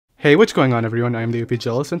Hey, what's going on everyone? I am the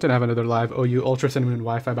OPJellicent and I have another live OU Ultra Cinnamon and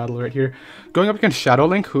Wi-Fi battle right here. Going up against Shadow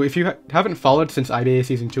Link, who if you haven't followed since IBA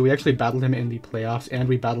Season 2, we actually battled him in the playoffs and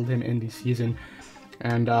we battled him in the season.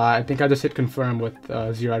 And I think I just hit confirm with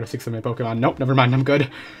 0 out of 6 of my Pokemon. Nope, never mind, I'm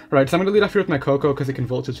good. Right, so I'm going to lead off here with my Koko because it can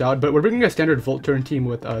Volt Switch out, but we're bringing a standard Volt Turn team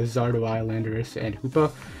with Zygarde, Landorus, and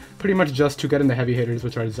Hoopa. Pretty much just to get in the heavy hitters,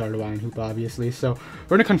 which are Zygarde and Hoopa, obviously. So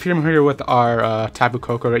we're going to confirm here with our Tapu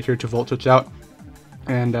Koko right here to Volt Switch out.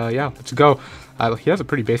 And yeah, let's go. He has a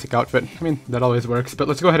pretty basic outfit. I mean, that always works. But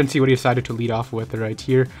let's go ahead and see what he decided to lead off with right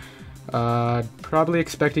here. Probably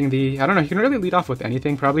expecting the... I don't know, he can really lead off with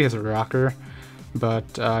anything. Probably has a rocker.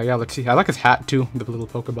 But yeah, let's see. I like his hat too, the little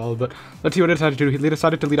Pokeball. But let's see what he decided to do. He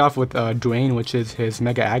decided to lead off with Drain, which is his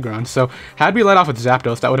Mega Aggron. So had we led off with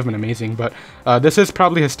Zapdos, that would have been amazing. But this is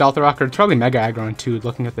probably his Stealth Rocker. It's probably Mega Aggron too,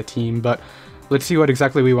 looking at the team. But let's see what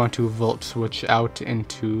exactly we want to Volt Switch out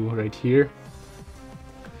into right here.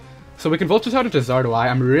 So we can Volt Switch out into Zygarde.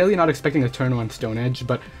 I'm really not expecting a turn 1 Stone Edge,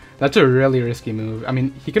 but that's a really risky move. I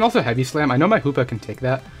mean, he can also Heavy Slam. I know my Hoopa can take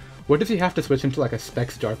that. What does he have to switch into, like a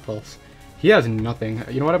Specs Dark Pulse? He has nothing.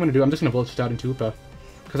 You know what I'm going to do? I'm just going to Volt Switch out into Hoopa.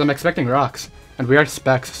 Because I'm expecting rocks. And we are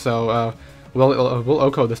Specs, so we'll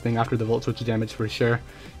Oko this thing after the Volt Switch damage for sure.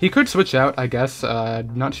 He could switch out, I guess.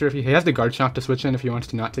 Not sure if he has the Garchomp to switch in if he wants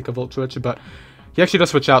to not take a Volt Switch, but... he actually does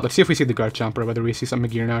switch out. Let's see if we see the Garchomp or whether we see some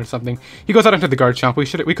Magearna or something. He goes out into the Garchomp.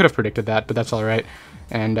 We could have predicted that, but that's all right.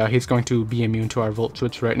 And he's going to be immune to our Volt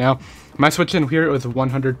Switch right now. My switch in here was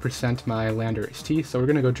 100% my Landorus-T, so we're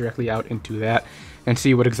going to go directly out into that and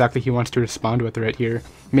see what exactly he wants to respond with right here.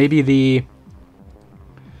 Maybe the...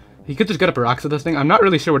 he could just get up a rocks with this thing. I'm not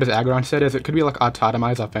really sure what his Aggron set is. It could be like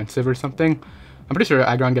Autotomize Offensive or something. I'm pretty sure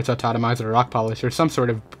Aggron gets Autotomize or Rock Polish or some sort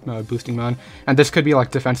of boosting mon. And this could be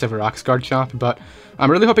like defensive Rocks Garchomp, but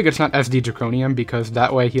I'm really hoping it's not SD Draconium because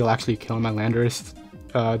that way he'll actually kill my Landorus,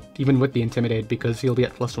 even with the Intimidate, because he'll be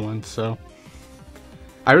at +1, so...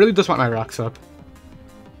 I really just want my Rocks up.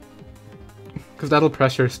 Because that'll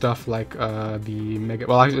pressure stuff like the Mega...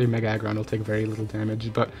 well, actually Mega Aggron will take very little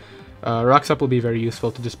damage, but... Rocks Up will be very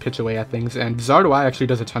useful to just pitch away at things, and Zygarde actually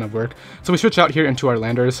does a ton of work. So we switch out here into our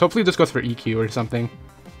Landorus. Hopefully this goes for EQ or something.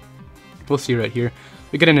 We'll see right here.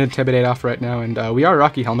 We get an Intimidate off right now, and we are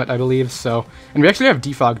Rocky Helmet, I believe, so... and we actually have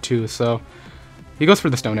Defog too, so... he goes for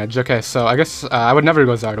the Stone Edge. Okay, so I guess I would never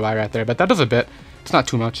go Zygarde right there, but that does a bit. It's not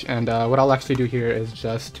too much, and what I'll actually do here is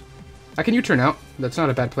just... I can U-turn out. That's not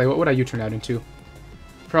a bad play. What would I U-turn out into?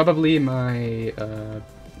 Probably my...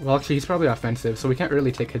 well, actually, he's probably offensive, so we can't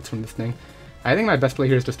really take hits from this thing. I think my best play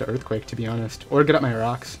here is just to Earthquake, to be honest. Or get up my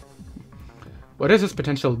rocks. What is his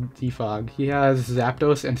potential Defog? He has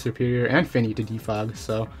Zapdos and Superior and Finny to Defog,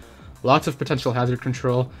 so lots of potential hazard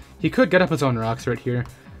control. He could get up his own rocks right here.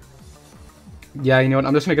 Yeah, you know what?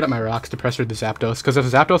 I'm just going to get up my rocks to pressure the Zapdos, because if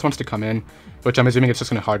Zapdos wants to come in, which I'm assuming it's just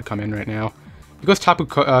going to hard come in right now, he goes Tapu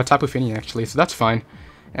Finny, actually, so that's fine.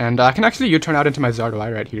 And I can actually U-turn out into my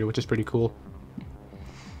Zygarde right here, which is pretty cool.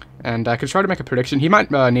 And I could try to make a prediction. He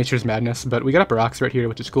might Nature's Madness, but we get up rocks right here,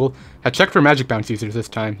 which is cool. I checked for Magic Bounce users this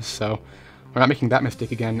time, so we're not making that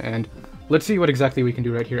mistake again. And let's see what exactly we can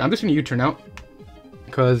do right here. I'm just going to U-turn out,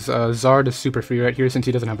 because Zard is super free right here since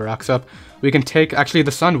he doesn't have a rocks up. We can take... actually,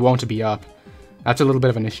 the sun won't be up. That's a little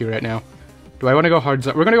bit of an issue right now. Do I want to go hard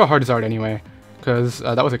Zard? We're going to go hard Zard anyway, because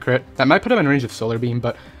that was a crit. That might put him in range of Solar Beam,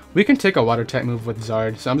 but we can take a Water type move with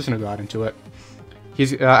Zard, so I'm just going to go out into it.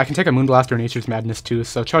 I can take a Moonblast or Nature's Madness too,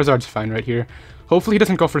 so Charizard's fine right here. Hopefully he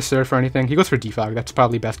doesn't go for Surf or anything. He goes for Defog, that's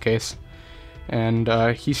probably best case. And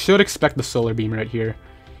he should expect the Solar Beam right here.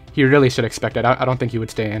 He really should expect it. I don't think he would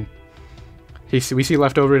stay in. We see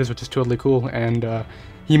Leftovers, which is totally cool, and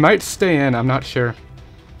he might stay in, I'm not sure.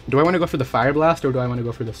 Do I want to go for the Fire Blast or do I want to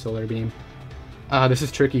go for the Solar Beam? This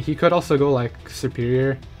is tricky. He could also go like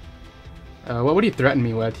Superior. What would he threaten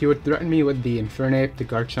me with? He would threaten me with the Infernape, the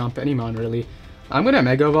Garchomp, any mon really. I'm gonna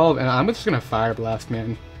Mega Evolve, and I'm just gonna Fire Blast,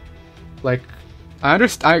 man. Like, I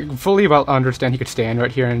fully understand he could stay in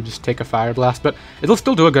right here and just take a Fire Blast, but it'll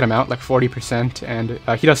still do a good amount, like 40%, and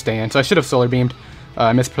he does stay in, so I should have Solar Beamed.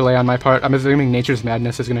 Misplay on my part. I'm assuming Nature's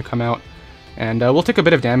Madness is gonna come out, and we'll take a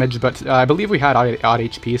bit of damage, but I believe we had odd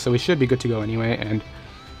HP, so we should be good to go anyway, and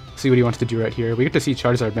see what he wants to do right here. We get to see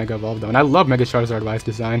Charizard-Mega Evolve, though, and I love Mega Charizard-Y's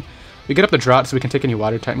design. We get up the Drought, so we can take any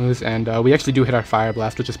Water-type moves, and we actually do hit our Fire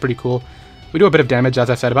Blast, which is pretty cool. We do a bit of damage, as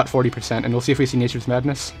I said, about 40%, and we'll see if we see Nature's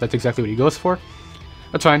Madness. That's exactly what he goes for.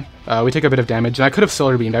 That's fine. We take a bit of damage, and I could have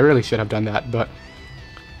Solar Beamed. I really should have done that, but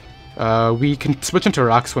we can switch into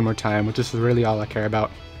Rocks one more time, which is really all I care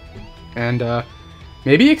about. And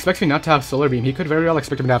maybe he expects me not to have Solar Beam. He could very well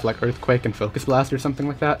expect me to have, like, Earthquake and Focus Blast or something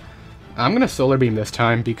like that. I'm going to Solar Beam this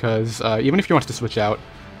time, because even if he wants to switch out,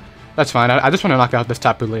 That's fine. I just want to knock out this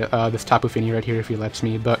Tapu Fini right here if he lets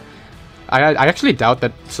me, but I actually doubt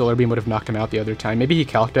that Solar Beam would have knocked him out the other time. Maybe he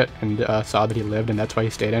calced it and saw that he lived, and that's why he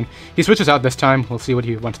stayed in. He switches out this time. We'll see what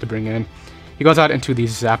he wants to bring in. He goes out into the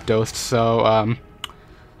Zapdos, so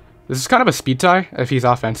this is kind of a speed tie if he's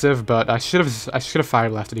offensive, but I should have Fire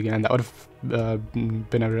Blasted again. That would have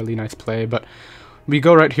been a really nice play, but we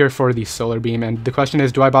go right here for the Solar Beam, and the question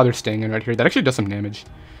is, do I bother staying in right here? That actually does some damage.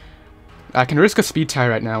 I can risk a speed tie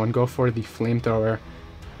right now and go for the Flamethrower.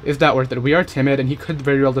 Is that worth it? We are timid, and he could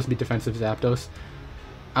very well just be defensive Zapdos.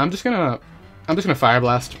 I'm just gonna Fire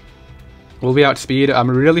Blast. We'll be outspeed. I'm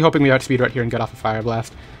really hoping we outspeed right here and get off a Fire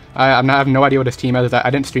Blast. I have no idea what his team is. I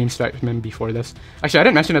didn't stream him before this. Actually, I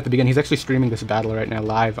didn't mention at the beginning, he's actually streaming this battle right now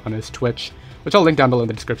live on his Twitch, which I'll link down below in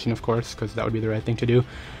the description, of course, because that would be the right thing to do.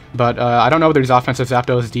 But I don't know whether he's offensive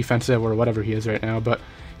Zapdos, defensive, or whatever he is right now, but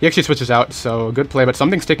he actually switches out, so good play, but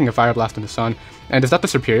something's taking a Fire Blast in the sun. And is that the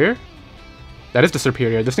Superior? That is the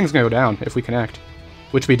Superior. This thing's gonna go down if we connect,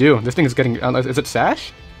 which we do. This thing is getting... is it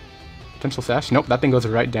Sash? Potential Sash? Nope, that thing goes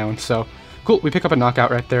right down, so... Cool, we pick up a knockout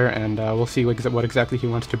right there, and we'll see what exactly he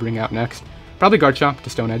wants to bring out next. Probably Garchomp to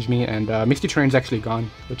Stone Edge me, and Misty Terrain's actually gone,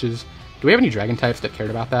 which is... Do we have any Dragon types that cared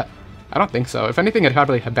about that? I don't think so. If anything, it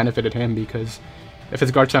probably have benefited him, because if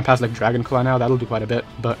his Garchomp has, like, Dragon Claw now, that'll do quite a bit,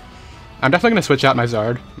 but... I'm definitely going to switch out my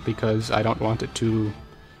Zard, because I don't want it to...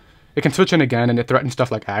 It can switch in again, and it threatens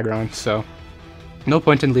stuff like Aggron, so... No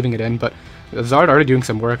point in leaving it in, but Zard already doing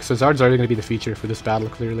some work, so Zard's already going to be the feature for this battle,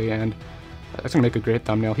 clearly, and... That's going to make a great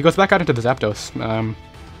thumbnail. He goes back out into the Zapdos.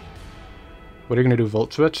 What are you going to do,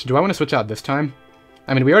 Volt Switch? Do I want to switch out this time?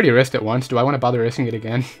 I mean, we already risked it once. Do I want to bother risking it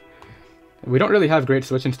again? We don't really have great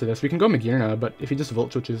switch-ins to this. We can go Magearna, but if he just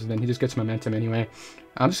Volt Switches, then he just gets momentum anyway.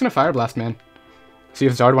 I'm just going to Fire Blast, man. See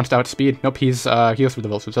if Zard wants to outspeed. Nope, he goes for the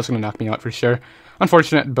Volt Switch. That's going to knock me out for sure.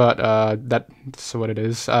 Unfortunate, but that's what it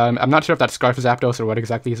is. I'm not sure if that's Scarf Zapdos or what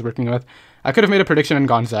exactly he's working with. I could have made a prediction and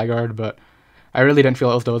gone Zygarde, but... I really didn't feel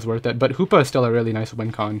as though it was worth it, but Hoopa is still a really nice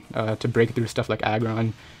win con to break through stuff like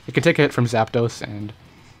Aggron. It can take a hit from Zapdos, and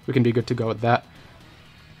we can be good to go with that.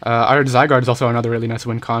 Our Zygarde is also another really nice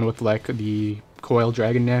win con with like the Coil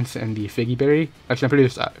Dragon Dance and the Figgy Berry. Actually,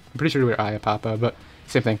 I'm pretty sure we're Iapapa, but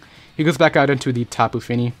same thing. He goes back out into the Tapu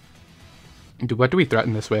Fini. What do we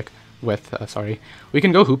threaten this with? Sorry. We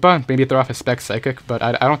can go Hoopa, maybe throw off a Spec Psychic, but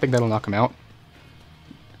I don't think that'll knock him out.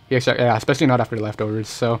 Yeah, especially not after leftovers,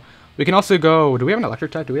 so... We can also go... Do we have an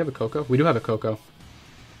Electric type? Do we have a Koko? We do have a Koko.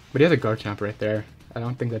 But he has a Garchomp right there. I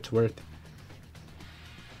don't think that's worth.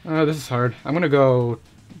 This is hard. I'm gonna go...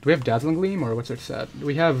 Do we have Dazzling Gleam, or what's our set?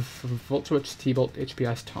 We have Volt Switch, T-Bolt,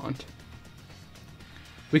 HPS, Taunt.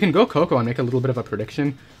 We can go Koko and make a little bit of a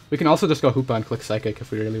prediction. We can also just go Hoopa and click Psychic if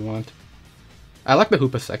we really want. I like the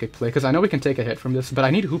Hoopa Psychic play, because I know we can take a hit from this, but I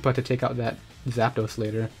need Hoopa to take out that Zapdos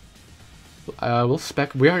later. We'll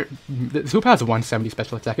spec... Hoopa has a 170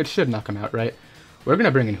 special attack. It should knock him out, right? We're gonna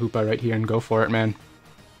bring in Hoopa right here and go for it, man.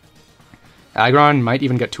 Aggron might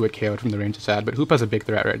even get 2-hit KO'd from the range it's at, but Hoopa's a big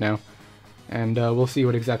threat right now. And we'll see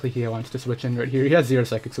what exactly he wants to switch in right here. He has 0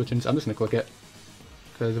 Psychic switch-ins. I'm just gonna click it.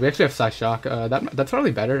 Because we actually have Psyshock. That's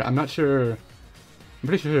probably better. I'm not sure... I'm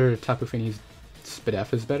pretty sure Tapu Fini's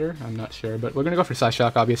Spidef is better. I'm not sure, but we're gonna go for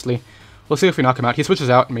Psyshock, obviously. We'll see if we knock him out. He switches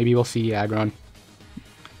out. Maybe we'll see Aggron.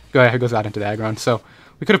 Goes out into the Aggron, so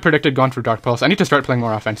we could have predicted going for Dark Pulse. I need to start playing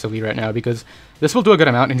more offensively right now, because this will do a good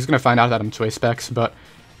amount, and he's going to find out that I'm Choice Specs, but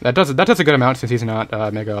that does a good amount since he's not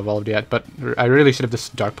Mega Evolved yet, but I really should have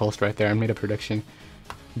just Dark Pulsed right there and made a prediction.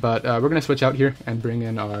 But we're going to switch out here and bring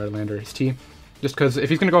in our Landorus-T, just because if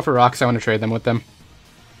he's going to go for Rocks, I want to trade them with them.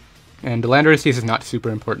 And the Landorus-T is not super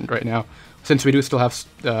important right now, since we do still have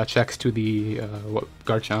checks to the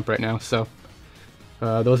Garchomp right now, so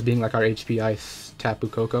those being like our HP Ice Tapu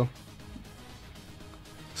Koko.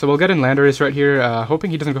 So we'll get in Landorus right here,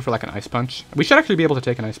 hoping he doesn't go for like an Ice Punch. We should actually be able to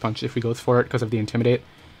take an Ice Punch if he goes for it because of the Intimidate.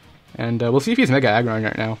 And we'll see if he's Mega Aggron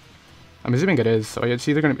right now. I'm assuming it is, so it's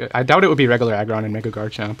either going to be... I doubt it would be regular Aggron and Mega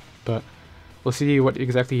Garchomp, but we'll see what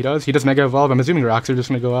exactly he does. He does Mega Evolve. I'm assuming Rocks are just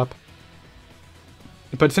going to go up.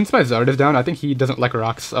 But since my Zard is down, I think he doesn't like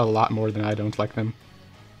Rocks a lot more than I don't like them.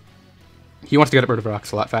 He wants to get rid of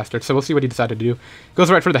Rocks a lot faster, so we'll see what he decided to do.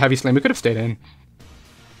 Goes right for the Heavy Slam. We could have stayed in.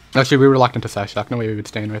 Actually, we were locked into Psyshock. No way we would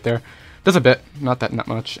stay in right there. Does a bit, not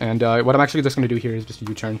much. And what I'm actually just going to do here is just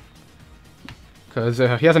U-turn. Because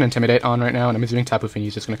he has an Intimidate on right now, and I'm assuming Tapu Fini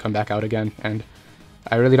is just going to come back out again. And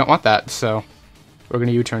I really don't want that, so we're going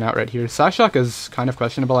to U-turn out right here. Psyshock is kind of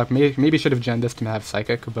questionable. I maybe should have genned this to have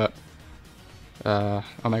Psychic, but... oh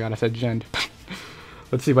my god, I said genned.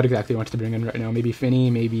 Let's see what exactly he wants to bring in right now. Maybe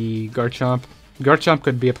Fini, maybe Garchomp. Garchomp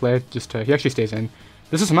could be a play, just to... He actually stays in.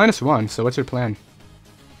 This is -1, so what's your plan?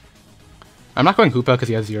 I'm not going Hoopa because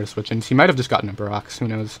he has 0 switch-ins. He might have just gotten a Rocks, who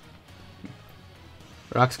knows.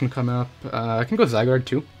 Rocks can come up. I can go Zygarde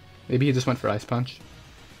too. Maybe he just went for Ice Punch.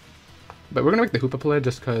 But we're gonna make the Hoopa play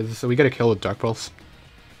just because we get a kill with Dark Pulse.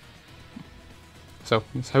 So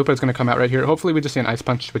Hoopa's gonna come out right here. Hopefully we just see an Ice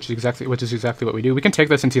Punch, which is exactly what we do. We can take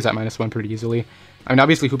this since he's at -1 pretty easily. I mean,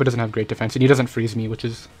 obviously Hoopa doesn't have great defense, and he doesn't freeze me, which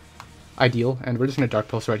is ideal. And we're just gonna Dark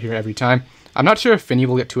Pulse right here every time. I'm not sure if Finny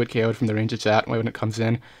will get 2-hit KO'd from the range it's at when it comes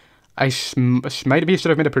in. I maybe should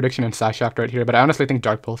have made a prediction in Psyshock right here, but I honestly think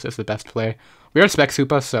Dark Pulse is the best play. We are Specs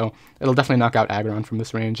Hoopa, so it'll definitely knock out Aggron from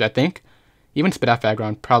this range, I think. Even Spit-Off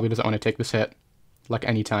Aggron probably doesn't want to take this hit, like,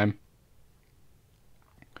 anytime.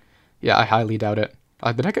 Yeah, I highly doubt it.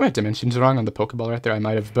 Did I get my dimensions wrong on the Pokeball right there? I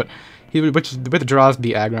might have, but he withdraws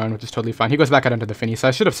the Aggron, which is totally fine. He goes back out into the Finny, so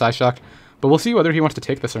I should have Psyshocked, but we'll see whether he wants to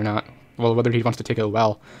take this or not. Well, whether he wants to take it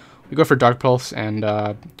well. We go for Dark Pulse, and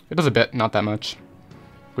it does a bit, not that much.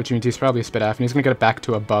 Which means he's probably a Spit-Off, and he's going to get it back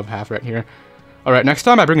to above half right here. Alright, next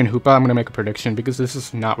time I bring in Hoopa, I'm going to make a prediction, because this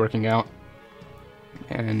is not working out.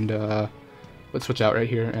 And, let's switch out right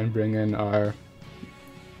here and bring in our...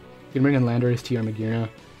 We can bring in Landorus-Therian or Magearna.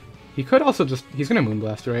 He could also just... He's going to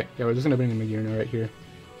Moonblast, right? Yeah, we're just going to bring in Magearna right here.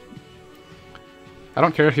 I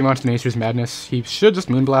don't care if he wants Nature's Madness. He should just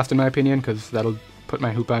Moonblast, in my opinion, because that'll put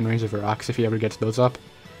my Hoopa in range of rocks if he ever gets those up.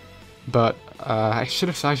 But I should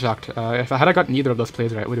have Psyshocked. If I had gotten either of those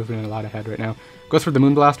plays right, I would have been a lot ahead right now. Goes for the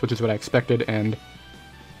Moonblast, which is what I expected, and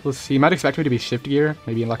we'll see. He might expect me to be Shift Gear,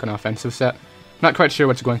 maybe in like an offensive set. Not quite sure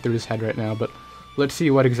what's going through his head right now, but let's see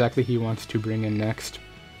what exactly he wants to bring in next.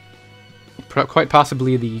 Quite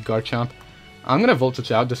possibly the Garchomp. I'm going to Volt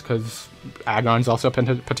Switch out just because Aggron's also a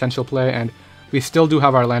potential play, and we still do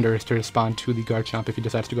have our Landorus to respond to the Garchomp if he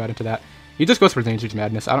decides to go out into that. He just goes for Nature's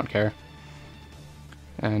Madness, I don't care.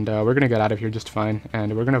 And we're going to get out of here just fine,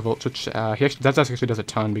 and we're going to Volt Switch. That actually does a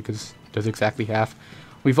ton because it does exactly half.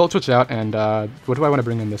 We Volt Switch out, and what do I want to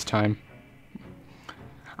bring in this time?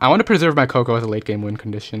 I want to preserve my Koko as a late game win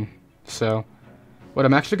condition. So what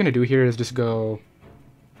I'm actually going to do here is just go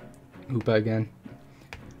Hoopa again.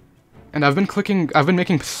 And I've been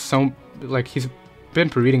making so, like, he's been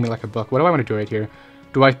reading me like a book. What do I want to do right here?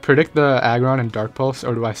 Do I predict the Aggron and Dark Pulse,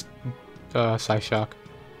 or do I Psyshock?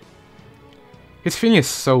 His Finny is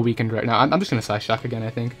so weakened right now. I'm just going to Psyshock again, I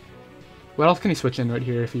think. What else can he switch in right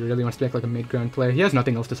here if he really wants to make like a mid-ground play? He has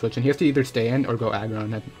nothing else to switch in. He has to either stay in or go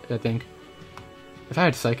Aggron, I think. If I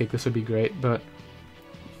had Psychic, this would be great, but...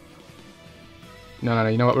 No,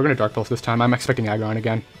 you know what? We're going to Dark Pulse this time. I'm expecting Aggron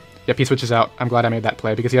again. Yep, he switches out. I'm glad I made that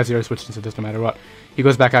play, because he has 0 switches to this no matter what. He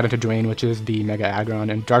goes back out into Drain, which is the Mega Aggron,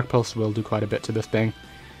 and Dark Pulse will do quite a bit to this thing.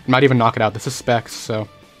 It might even knock it out. This is Specs, so...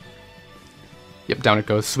 Yep, down it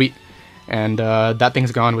goes. Sweet. And that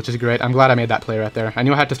thing's gone, which is great. I'm glad I made that play right there. I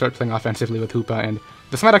knew I had to start playing offensively with Hoopa, and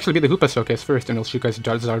this might actually be the Hoopa showcase first, and it'll shoot guys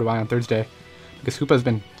Charizard-Y on Thursday. Because Hoopa's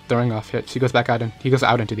been throwing off hits. He goes back out, and he goes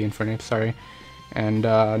out into the Infernape, sorry. And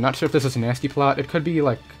not sure if this is a Nasty Plot. It could be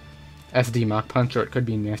like SD Mach Punch, or it could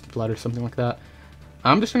be Nasty Plot or something like that.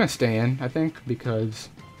 I'm just gonna stay in, I think, because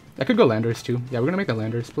I could go Landorus too. Yeah, we're gonna make the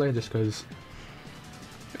Landorus play just because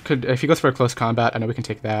if he goes for a close combat, I know we can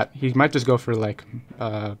take that. He might just go for like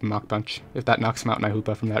Mach Punch if that knocks him out my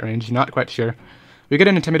Hoopa from that range. Not quite sure. We get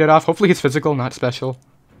an Intimidate off. Hopefully he's physical, not special.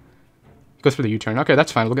 He goes for the U-turn. Okay,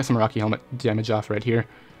 that's fine. We'll get some Rocky Helmet damage off right here.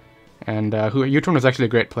 And U-turn was actually a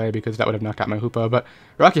great play because that would have knocked out my Hoopa. But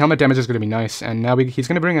Rocky Helmet damage is going to be nice. And now he's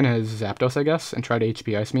going to bring in his Zapdos, I guess, and try to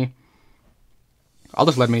HP Ice me. I'll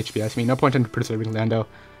just let him HP Ice me. No point in preserving Lando.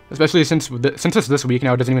 Especially since it's this week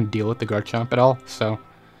now, it doesn't even deal with the Garchomp at all. So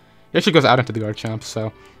he actually goes out into the Garchomp,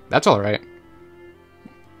 so that's alright.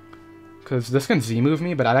 Because this can Z-move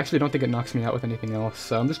me, but I actually don't think it knocks me out with anything else.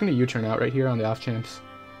 So I'm just going to U-turn out right here on the off chance.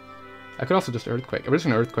 I could also just Earthquake. We're just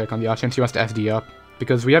going to Earthquake on the off chance he wants to SD up.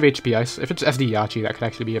 Because we have HP Ice. If it's SD Yachi, that could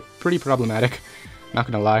actually be pretty problematic. Not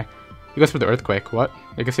going to lie. He goes for the Earthquake. What?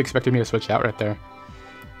 I guess he expected me to switch out right there.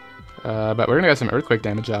 But we're going to get some Earthquake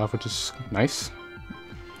damage off, which is nice.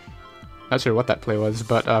 Not sure what that play was,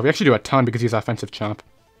 but we actually do a ton because he's offensive Chomp.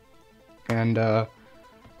 And, does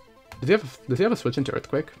he have a switch into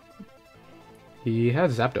Earthquake? He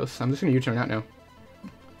has Zapdos. I'm just going to U-turn out now.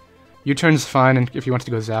 U-turn's fine and if he wants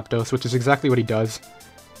to go Zapdos, which is exactly what he does.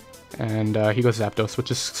 And he goes Zapdos, which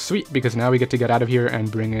is sweet because now we get to get out of here and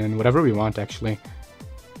bring in whatever we want, actually.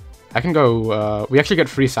 I can go, we actually get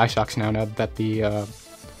free Psyshocks now that the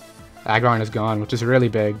Aggron is gone, which is really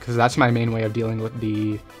big because that's my main way of dealing with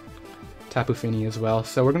the Tapu Fini as well.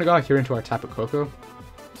 So we're going to go out here into our Tapu Koko.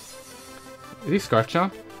 Is he Scarf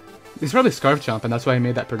Chomp? He's probably Scarf Chomp, and that's why I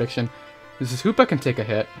made that prediction. This is Hoopa can take a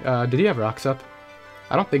hit. Did he have Rocks up?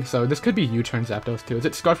 I don't think so. This could be U-turn Zapdos too. Is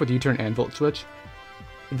it Scarf with U-turn and Volt Switch?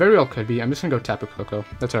 It very well could be. I'm just gonna go Tapu Koko.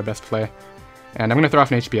 That's our best play. And I'm gonna throw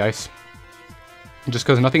off an HP Ice. Just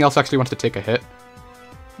because nothing else actually wants to take a hit.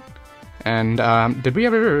 And did we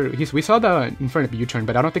ever... we saw the in front of U-turn,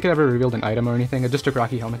 but I don't think it ever revealed an item or anything. It just took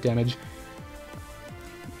Rocky Helmet damage.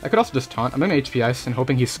 I could also just Taunt. I'm gonna HP Ice and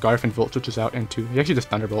hoping he's Scarf and Volt Switches out into... He actually just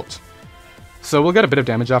Thunderbolts. So we'll get a bit of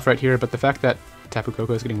damage off right here, but the fact that Tapu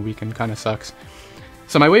Koko is getting weakened kind of sucks.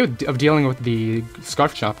 So my way of dealing with the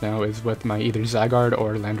Scarf Chomp now is with my either Zygarde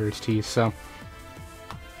or Landorus-T. So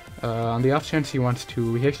on the off chance he wants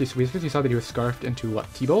to... we actually saw that he was Scarfed into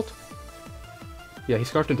what? T-Bolt? Yeah, he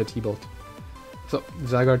Scarfed into T-Bolt. So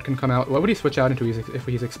Zygarde can come out. What would he switch out into if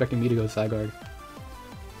he's expecting me to go Zygarde?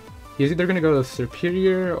 He's either going to go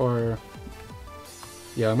Superior or...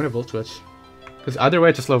 yeah, I'm going to Volt Switch. Because either way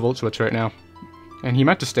it's a slow Volt Switch right now. And he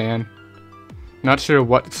might just stay in. Not sure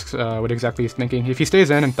what exactly he's thinking. If he stays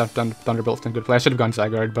in and Thunderbolt's in good play, I should have gone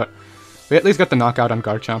Zygarde, but we at least got the knockout on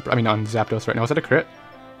Garchomp. I mean, on Zapdos right now. Was that a crit?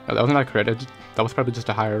 No, that wasn't a crit. That was probably just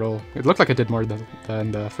a higher roll. It looked like it did more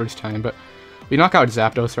than the first time, but we knock out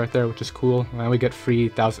Zapdos right there, which is cool. And we get free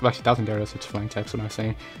 1,000 arrows, which is flying types, what I was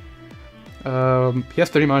saying. He has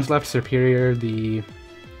 30 mons left, Superior, the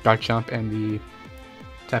Garchomp, and the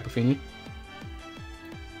Tapu Fini.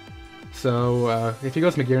 So, if he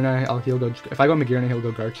goes Magearna, he'll go... if I go Magearna, he'll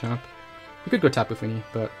go Garchomp. He could go Tapu Fini,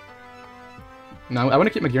 but... no, I want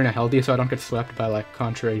to keep Magearna healthy so I don't get swept by, like,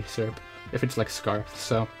 Contrary Serp, if it's, like, Scarf,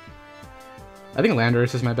 so... I think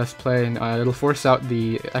Landorus is my best play, and it'll force out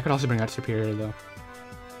the... I could also bring out Superior, though.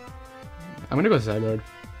 I'm gonna go Zygarde.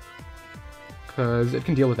 Because it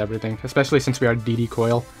can deal with everything, especially since we are DD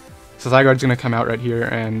Coil. So Zygarde's gonna come out right here,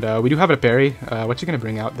 and we do have a berry. What's he gonna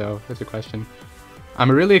bring out, though? That's the question. I'm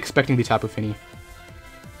really expecting the Tapu Fini.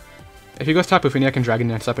 If he goes Tapu Fini, I can Dragon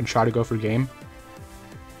Dance up and try to go for game.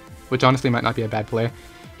 Which honestly might not be a bad play.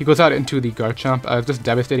 He goes out into the Garchomp, just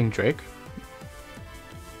Devastating Drake.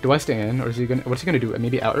 Do I stay in, or is he gonna... what's he gonna do?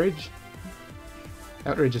 Maybe Outrage?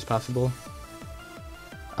 Outrage is possible.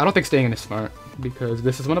 I don't think staying in is smart, because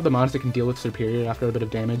this is one of the mons that can deal with Superior after a bit of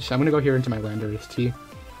damage. I'm gonna go here into my Landorus-T.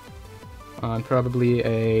 On probably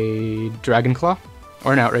a Dragon Claw,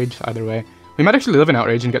 or an Outrage, either way. We might actually live an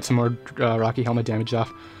Outrage and get some more Rocky Helmet damage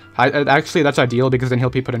off. Actually, that's ideal, because then he'll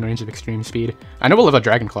be put in range of Extreme Speed. I know we'll live a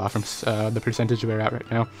Dragon Claw from the percentage we're at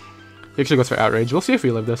right now. He actually goes for Outrage. We'll see if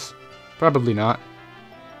we live this. Probably not.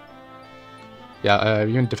 Yeah,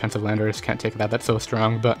 even defensive Landorus can't take that. That's so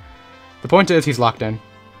strong, but the point is he's locked in.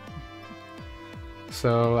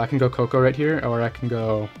 So I can go Koko right here, or I can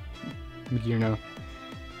go Magearna.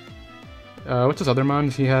 What's his other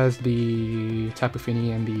mons? He has the Tapu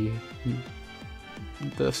Fini and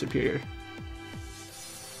the Superior.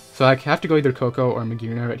 So I have to go either Koko or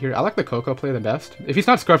Magearna right here. I like the Koko play the best. If he's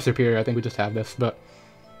not Scarf Superior, I think we just have this, but...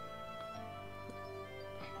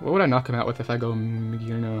 what would I knock him out with if I go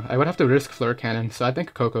Magearna? I would have to risk Fleur Cannon, so I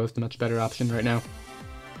think Koko is the much better option right now.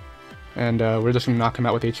 And we're just going to knock him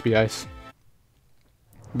out with HP Ice.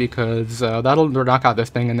 Because that'll knock out this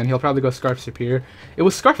thing, and then he'll probably go Scarf Superior. It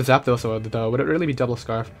was Scarf Zapdos, though. Would it really be double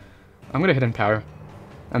Scarf? I'm going to Hidden Power.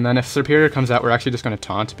 And then if Superior comes out, we're actually just going to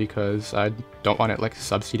Taunt, because I don't want it, like,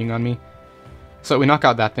 subseeding on me. So we knock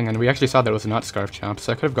out that thing, and we actually saw that it was not Scarf Chomp,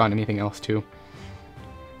 so I could have gone anything else, too.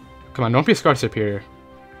 Come on, don't be Scarf Superior.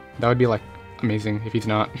 That would be, like, amazing if he's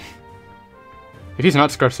not. If he's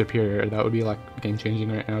not Scarf Superior, that would be, like, game-changing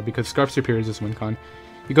right now, because Scarf Superior is just win con.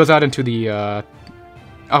 He goes out into the,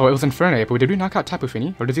 oh, it was Infernape, but did we knock out Tapu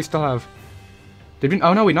Fini? Or does he still have... did we...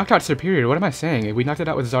 oh no, we knocked out Superior. What am I saying? We knocked it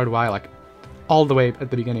out with Zygarde-Y, like, all the way at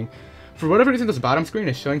the beginning. For whatever reason, this bottom screen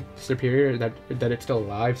is showing Superior that it's still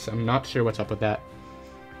alive, so I'm not sure what's up with that.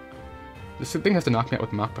 This thing has to knock me out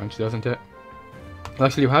with Mach Punch, doesn't it? Well,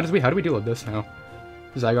 actually, how do we deal with this now?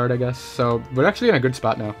 Zygarde, I guess. So we're actually in a good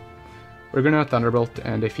spot now. We're gonna Thunderbolt,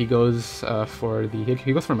 and if he goes for the...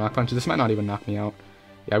 he goes for Mach Punch, this might not even knock me out.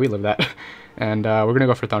 Yeah, we live that. And we're gonna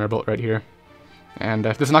go for Thunderbolt right here. And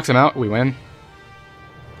if this knocks him out, we win.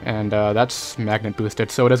 And that's Magnet boosted,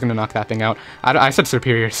 so it is gonna knock that thing out. I said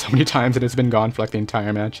Superior so many times, and it's been gone for like the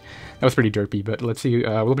entire match. That was pretty derpy, but let's see.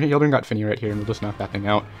 He'll bring out Fini right here, and we'll just knock that thing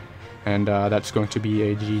out. And that's going to be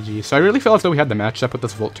a GG. So I really feel as though we had the matchup with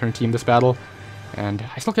this Volt Turn team this battle. And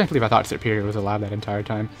I still can't believe I thought Superior was alive that entire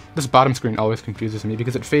time. This bottom screen always confuses me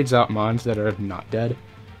because it fades out mons that are not dead.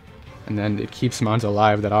 And then it keeps mons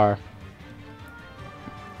alive that are.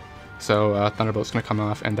 So Thunderbolt's going to come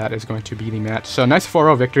off, and that is going to be the match. So nice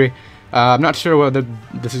 4-0 victory. I'm not sure whether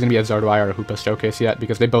this is going to be a Zygarde-Y or a Hoopa showcase yet,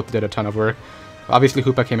 because they both did a ton of work. Obviously,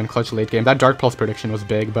 Hoopa came in clutch late game. That Dark Pulse prediction was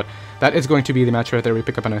big, but that is going to be the match right there. We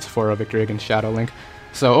pick up a nice 4-0 victory against Shadow Link.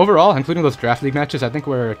 So overall, including those Draft League matches, I think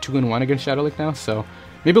we're 2-1 against Shadow Link now. So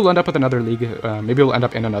maybe we'll end up with another league. Maybe we'll end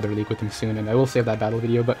up in another league with him soon, and I will save that battle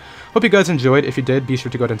video. But hope you guys enjoyed. If you did, be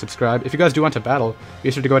sure to go ahead and subscribe. If you guys do want to battle,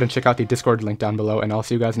 be sure to go ahead and check out the Discord link down below, and I'll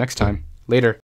see you guys next time. Later.